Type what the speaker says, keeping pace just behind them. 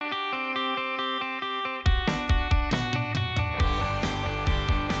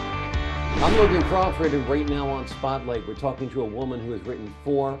I'm Logan Crawford, and right now on Spotlight, we're talking to a woman who has written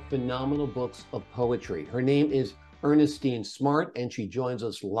 4 phenomenal books of poetry. Her name is Earnestine Smart, and she joins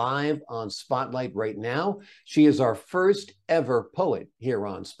us live on Spotlight right now. She is our first ever poet here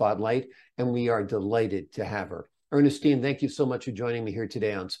on Spotlight, and we are delighted to have her. Earnestine, thank you so much for joining me here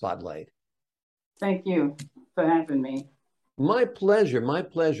today on Spotlight. Thank you for having me. My pleasure, my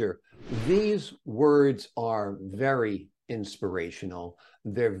pleasure. These words are very inspirational.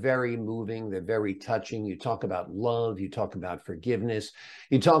 They're very moving. They're very touching. You talk about love. You talk about forgiveness.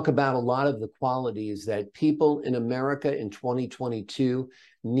 You talk about a lot of the qualities that people in America in 2022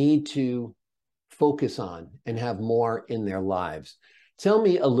 need to focus on and have more in their lives. Tell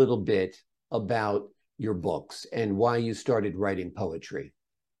me a little bit about your books and why you started writing poetry.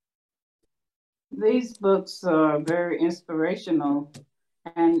 These books are very inspirational,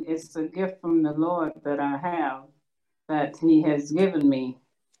 and it's a gift from the Lord that I have, that He has given me,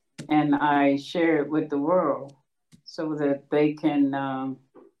 and I share it with the world so that they can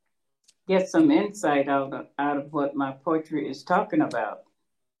get some insight out of what my poetry is talking about.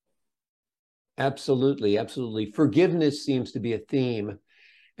 Absolutely, absolutely. Forgiveness seems to be a theme,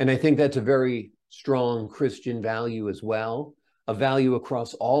 and I think that's a very strong Christian value as well, a value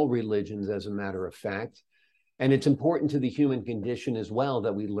across all religions, as a matter of fact. And it's important to the human condition as well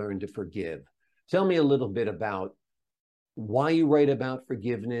that we learn to forgive. Tell me a little bit about why you write about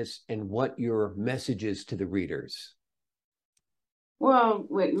forgiveness and what your message is to the readers. Well,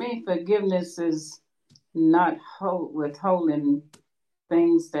 with me, forgiveness is not withholding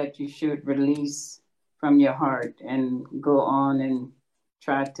things that you should release from your heart and go on and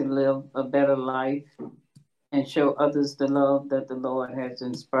try to live a better life and show others the love that the Lord has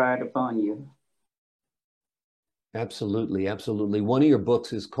inspired upon you. Absolutely, absolutely. One of your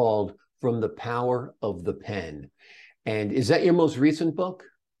books is called From the Power of the Pen. And is that your most recent book?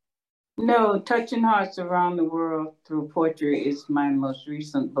 No, Touching Hearts Around the World Through Poetry is my most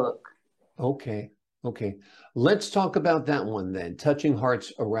recent book. Okay, okay. Let's talk about that one then, Touching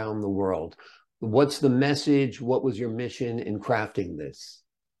Hearts Around the World. What's the message? What was your mission in crafting this?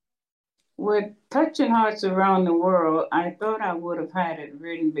 With Touching Hearts Around the World, I thought I would have had it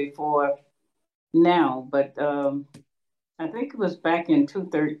written before now, but I think it was back in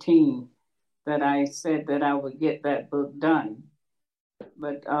 2013 that I said that I would get that book done.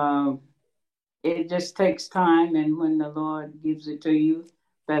 But it just takes time, and when the Lord gives it to you,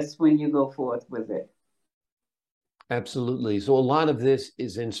 that's when you go forth with it. Absolutely. So a lot of this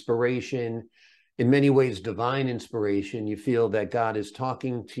is inspiration, in many ways, divine inspiration. You feel that God is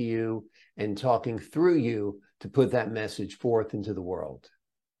talking to you and talking through you to put that message forth into the world.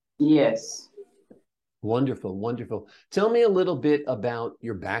 Yes. Wonderful, wonderful. Tell me a little bit about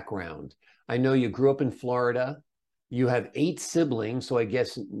your background. I know you grew up in Florida. You have 8 siblings, so I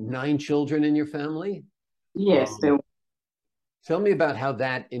guess 9 children in your family. Yes. Tell me about how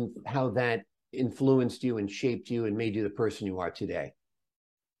that influenced you and shaped you and made you the person you are today.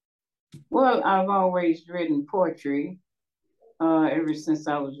 Well, I've always written poetry ever since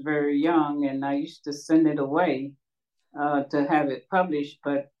I was very young, and I used to send it away to have it published,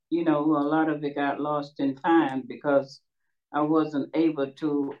 but you know, a lot of it got lost in time because I wasn't able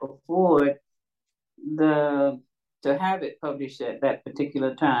to afford the to have it published at that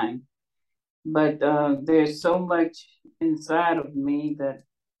particular time. But there's so much inside of me that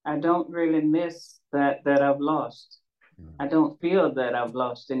I don't really miss that I've lost. I don't feel that I've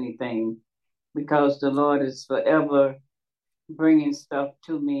lost anything because the Lord is forever bringing stuff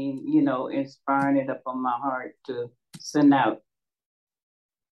to me, you know, inspiring it up on my heart to send out.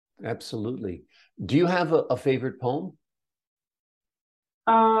 Absolutely. Do you have a favorite poem?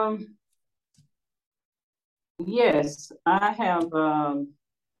 Um, yes, I have The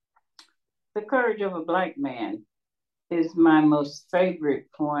Courage of a Black Man is my most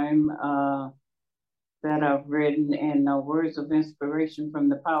favorite poem that I've written, and words of inspiration from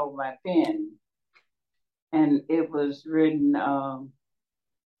the power of my pen. And it was written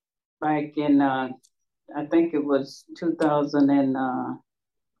back in, I think it was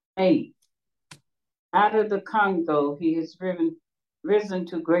 2008. Out of the Congo, he has risen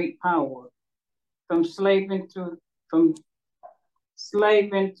to great power from slaving through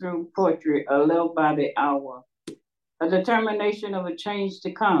poetry, a little by the hour, a determination of a change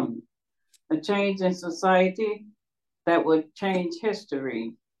to come, a change in society that would change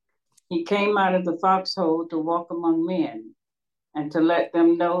history. He came out of the foxhole to walk among men and to let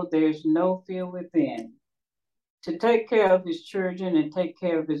them know there's no fear within. To take care of his children and take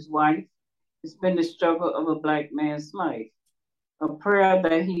care of his wife has been the struggle of a Black man's life, a prayer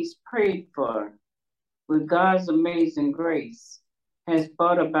that he's prayed for with God's amazing grace has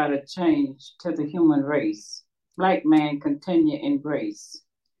brought about a change to the human race. Black man continue in grace.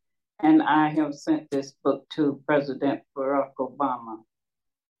 And I have sent this book to President Barack Obama.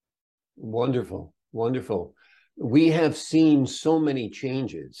 Wonderful, wonderful. We have seen so many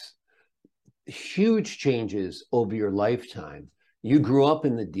changes, huge changes over your lifetime. You grew up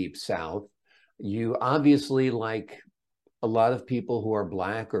in the Deep South. You obviously, like a lot of people who are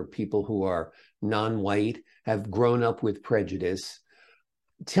Black or people who are non-white, have grown up with prejudice.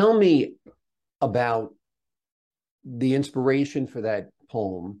 Tell me about the inspiration for that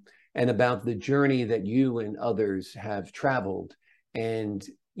poem and about the journey that you and others have traveled. And,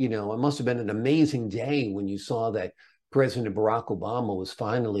 you know, it must have been an amazing day when you saw that President Barack Obama was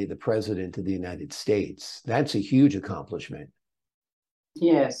finally the president of the United States. That's a huge accomplishment.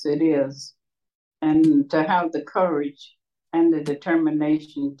 Yes, it is. And to have the courage and the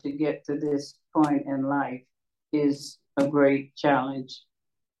determination to get to this point in life is a great challenge.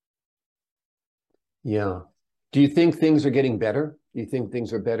 Yeah. Do you think things are getting better? Do you think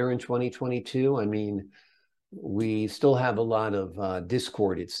things are better in 2022? I mean, we still have a lot of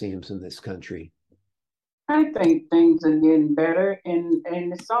discord, it seems, in this country. I think things are getting better, and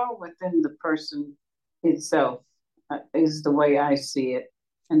it's all within the person itself, is the way I see it.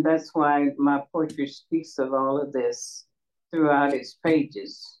 And that's why my poetry speaks of all of this throughout its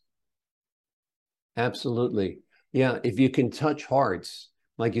pages. Absolutely. Yeah. If you can touch hearts,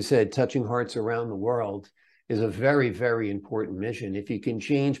 like you said, touching hearts around the world is a very, very important mission. If you can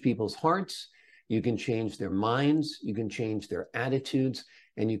change people's hearts, you can change their minds, you can change their attitudes,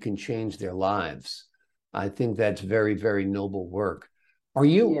 and you can change their lives. I think that's very, very noble work. Are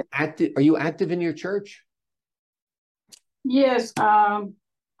you Yeah. active? Are you active in your church? Yes,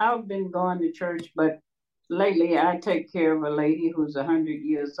 I've been going to church, but lately I take care of a lady who's 100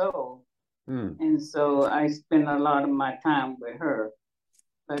 years old. Hmm. And so I spend a lot of my time with her.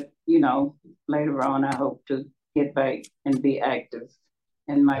 But, you know, later on, I hope to get back and be active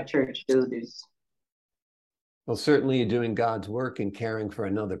in my church duties. Well, certainly you're doing God's work and caring for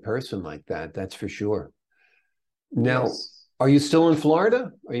another person like that. That's for sure. Now, Yes. are you still in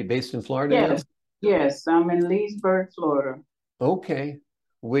Florida? Are you based in Florida now? Yes. Yes. I'm in Leesburg, Florida. Okay.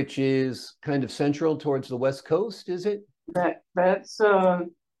 Which is kind of central towards the West Coast, is it? That's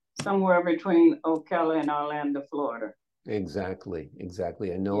somewhere between Ocala and Orlando, Florida. Exactly.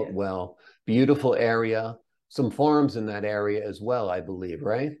 Exactly. I know it Yes. well. Beautiful area. Some farms in that area as well, I believe,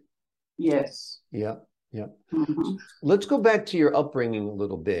 right? Yes. Yeah. Yeah. Mm-hmm. Let's go back to your upbringing a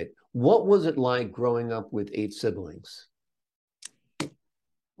little bit. What was it like growing up with 8 siblings?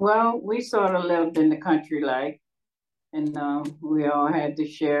 Well, we sort of lived in the country life, and we all had to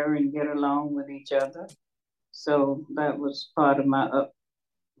share and get along with each other. So that was part of my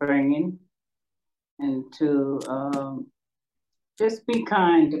upbringing, and to just be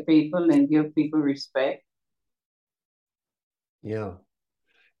kind to people and give people respect. Yeah.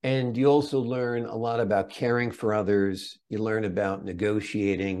 And you also learn a lot about caring for others. You learn about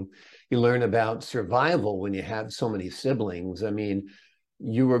negotiating. You learn about survival when you have so many siblings. I mean,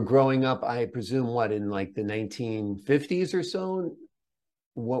 you were growing up, I presume, what, in like the 1950s or so?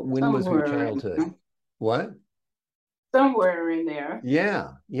 When was your Somewhere in childhood? there. What? Somewhere in there.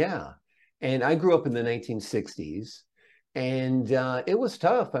 Yeah, yeah. And I grew up in the 1960s, and it was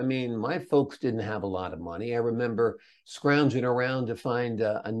tough. I mean, my folks didn't have a lot of money. I remember scrounging around to find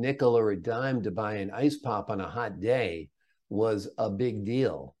a nickel or a dime to buy an ice pop on a hot day was a big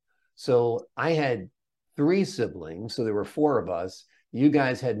deal. So I had 3 siblings, so there were 4 of us. You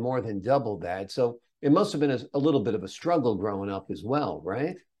guys had more than double that. So it must have been a little bit of a struggle growing up as well,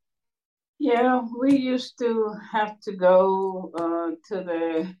 right? Yeah, we used to have to go to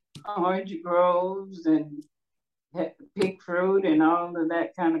the orange groves and pick fruit and all of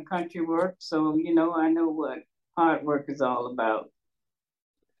that kind of country work. So, you know, I know what hard work is all about.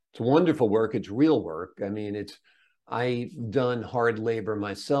 It's wonderful work. It's real work. I mean, I've done hard labor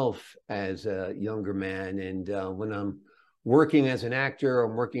myself as a younger man. And when I'm working as an actor, or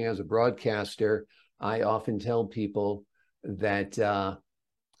I'm working as a broadcaster, I often tell people that,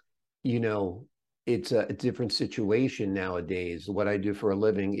 you know, it's a different situation nowadays. What I do for a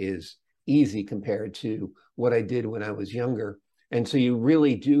living is easy compared to what I did when I was younger. And so you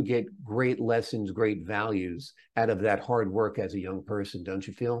really do get great lessons, great values out of that hard work as a young person, don't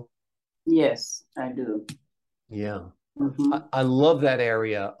you feel? Yes, I do. Yeah. Mm-hmm. I love that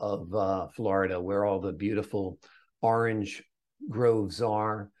area of Florida where all the beautiful orange groves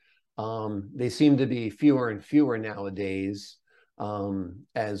are. They seem to be fewer and fewer nowadays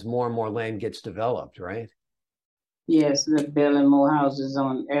as more and more land gets developed, right? Yes, they're building more houses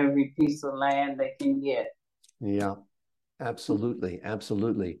on every piece of land they can get. Yeah, Absolutely,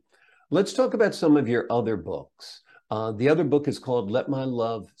 absolutely. Let's talk about some of your other books. The other book is called Let My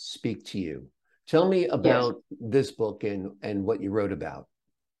Love Speak to You. Tell me Yes. about this book and what you wrote about.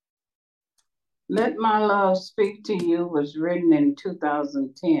 Let My Love Speak to You was written in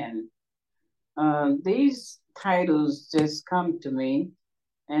 2010. These titles just come to me,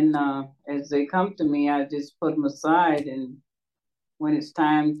 and as they come to me, I just put them aside. And when it's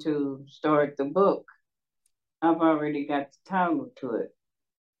time to start the book, I've already got the title to it.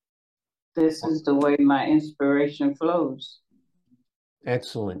 This is the way my inspiration flows.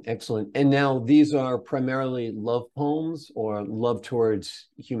 Excellent, excellent. And now these are primarily love poems or love towards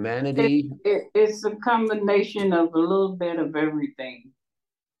humanity. It's a combination of a little bit of everything.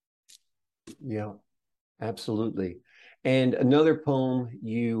 Yeah, absolutely. And another poem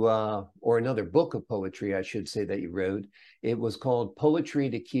or another book of poetry, I should say, that you wrote, it was called Poetry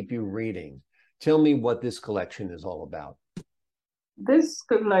to Keep You Reading. Tell me what this collection is all about. This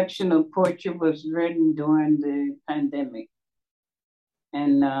collection of poetry was written during the pandemic.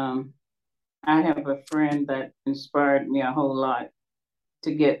 And I have a friend that inspired me a whole lot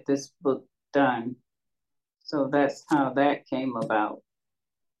to get this book done. So that's how that came about.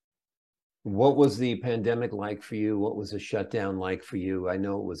 What was the pandemic like for you? What was the shutdown like for you? I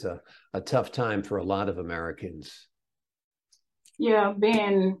know it was a tough time for a lot of Americans. Yeah,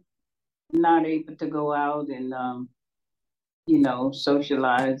 being not able to go out and,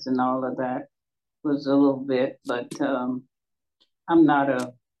 socialize and all of that was a little bit, but I'm not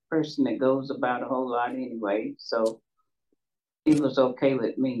a person that goes about a whole lot anyway. So it was okay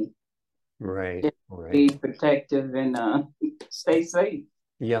with me. Right, Just right. be protective and stay safe.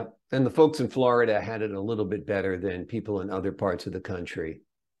 Yeah. And the folks in Florida had it a little bit better than people in other parts of the country.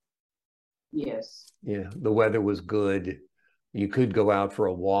 Yes. Yeah. The weather was good. You could go out for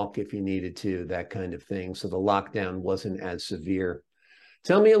a walk if you needed to, that kind of thing. So the lockdown wasn't as severe.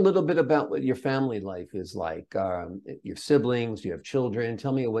 Tell me a little bit about what your family life is like. Your siblings, you have children.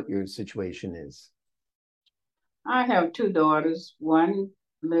 Tell me what your situation is. I have two daughters. One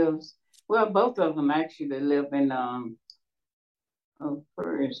lives, well, both of them actually live in, oh,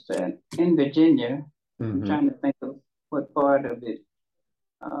 where is that? In Virginia. I'm Mm-hmm. trying to think of what part of it.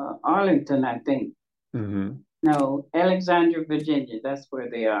 Arlington, I think. Mm-hmm. No, Alexandria, Virginia. That's where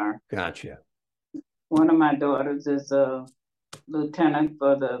they are. Gotcha. One of my daughters is a lieutenant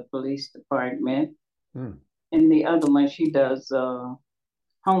for the police department, Mm. and the other one she does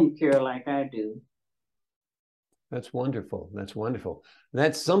home care like I do. That's wonderful. That's wonderful.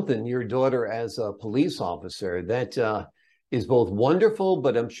 That's something, your daughter as a police officer, that is both wonderful,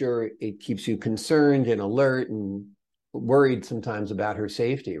 but I'm sure it keeps you concerned and alert and worried sometimes about her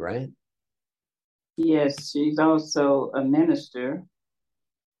safety, right? Yes, she's also a minister,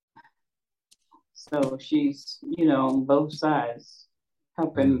 so she's on both sides,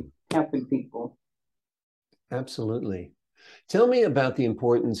 helping Mm. helping people. Absolutely. Tell me about the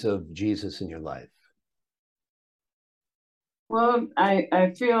importance of Jesus in your life. Well,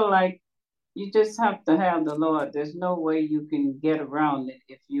 I feel like you just have to have the Lord. There's no way you can get around it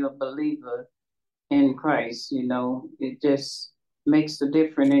if you're a believer in Christ. It just makes a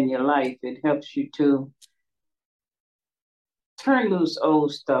difference in your life. It helps you to turn loose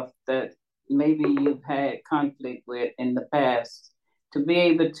old stuff that maybe you've had conflict with in the past, to be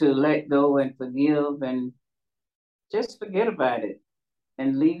able to let go and forgive and just forget about it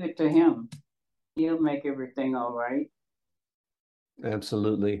and leave it to Him. He'll make everything all right.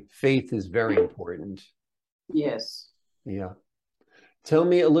 Absolutely. Faith is very important. Yes. Yeah. Tell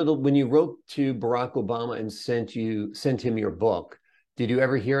me a little, when you wrote to Barack Obama and sent him your book, did you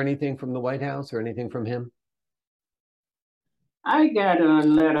ever hear anything from the White House or anything from him? I got a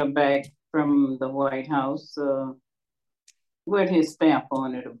letter back from the White House with his stamp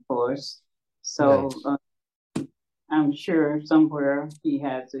on it, of course. So Nice. I'm sure somewhere he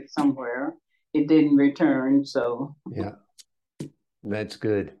has it somewhere. It didn't return, so Yeah, that's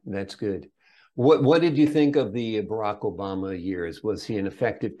good. That's good. What did you think of the Barack Obama years? Was he an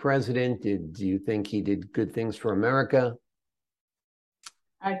effective president? Do you think he did good things for America?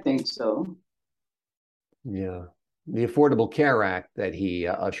 I think so. Yeah. The Affordable Care Act that he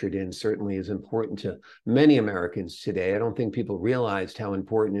ushered in certainly is important to many Americans today. I don't think people realized how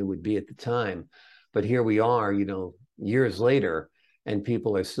important it would be at the time. But here we are, years later, and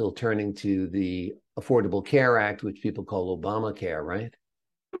people are still turning to the Affordable Care Act, which people call Obamacare, right?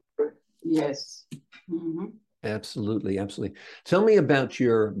 Yes. Mm-hmm. Absolutely, absolutely. Tell me about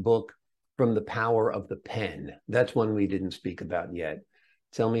your book, From the Power of the Pen. That's one we didn't speak about yet.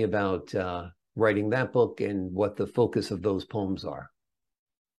 Tell me about writing that book and what the focus of those poems are.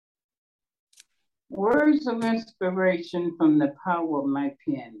 Words of inspiration from the power of my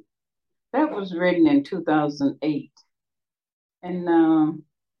pen. That was written in 2008. And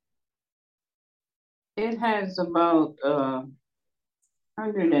it has about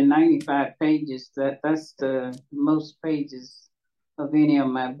 195 pages. That's the most pages of any of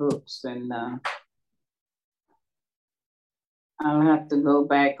my books. And I'll have to go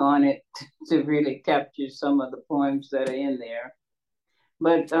back on it to really capture some of the poems that are in there.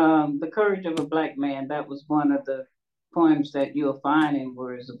 But The Courage of a Black Man, that was one of the poems that you'll find in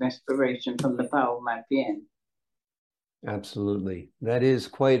Words of Inspiration from the Power of My Pen. Absolutely. That is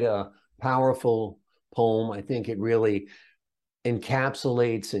quite a powerful poem. I think it really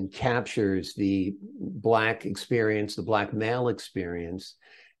encapsulates and captures the Black experience, the Black male experience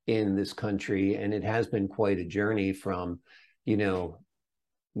in this country. And it has been quite a journey from, you know,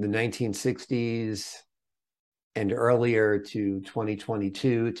 the 1960s and earlier to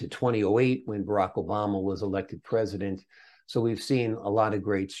 2022 to 2008 when Barack Obama was elected president. So we've seen a lot of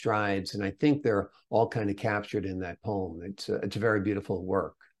great strides, and I think they're all kind of captured in that poem. It's a very beautiful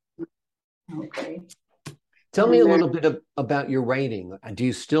work. Okay. Tell me a little bit about your writing. Are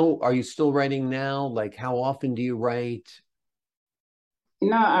you still writing now? Like, how often do you write?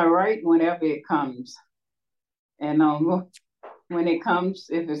 I write whenever it comes. And when it comes,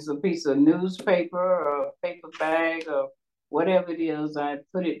 if it's a piece of newspaper or a paper bag or whatever it is, I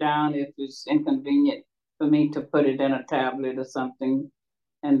put it down if it's inconvenient for me to put it in a tablet or something.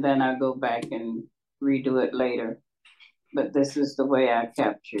 And then I go back and redo it later. But this is the way I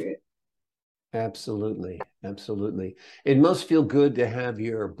capture it. Absolutely. Absolutely. It must feel good to have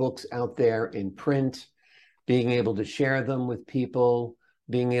your books out there in print, being able to share them with people,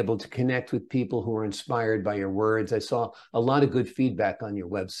 being able to connect with people who are inspired by your words. I saw a lot of good feedback on your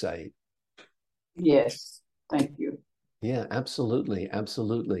website. Yes. Thank you. Yeah, absolutely.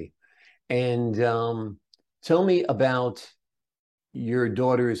 Absolutely. And tell me about your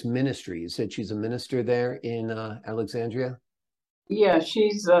daughter's ministry. You said she's a minister there in Alexandria? Yeah,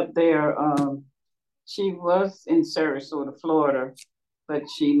 she's up there. She was in Sarasota, Florida, but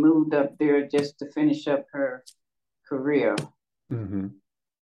she moved up there just to finish up her career,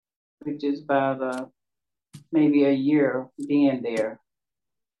 which is about maybe a year being there.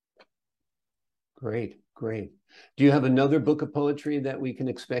 Great, great. Do you have another book of poetry that we can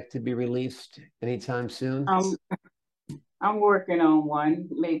expect to be released anytime soon? I'm working on one,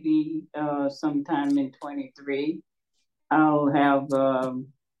 maybe sometime in 23. I'll have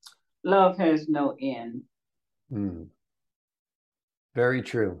Love Has No End. Very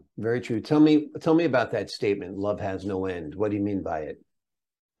true. Very true. Tell me about that statement, love has no end. What do you mean by it?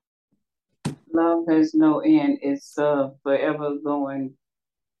 Love has no end. It's a forever going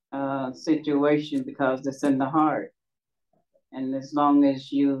situation because it's in the heart. And as long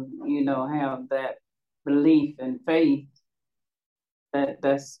as you have that belief and faith,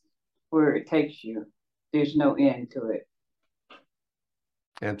 that's where it takes you. There's no end to it.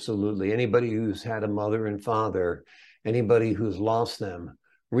 Absolutely. Anybody who's had a mother and father, anybody who's lost them,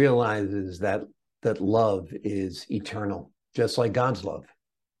 realizes that love is eternal, just like God's love.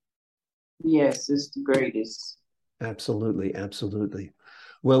 Yes, it's the greatest. Absolutely, absolutely.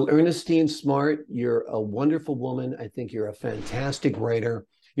 Well, Earnestine Smart, you're a wonderful woman. I think you're a fantastic writer.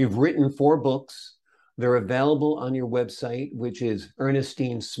 You've written 4 books. They're available on your website, which is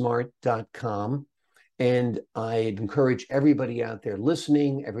EarnestineSmart.com. And I'd encourage everybody out there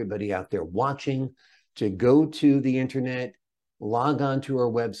listening, everybody out there watching, to go to the internet, log on to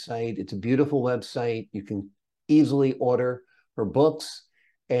our website. It's a beautiful website. You can easily order her books.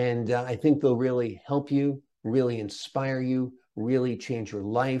 And I think they'll really help you, really inspire you, really change your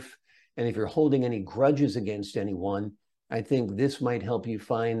life. And if you're holding any grudges against anyone, I think this might help you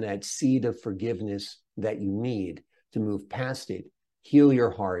find that seed of forgiveness that you need to move past it, heal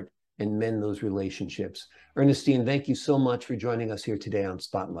your heart, and mend those relationships. Earnestine, thank you so much for joining us here today on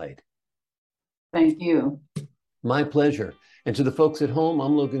Spotlight. Thank you. My pleasure. And to the folks at home,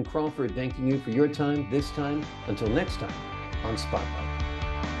 I'm Logan Crawford, thanking you for your time this time. Until next time on Spotlight.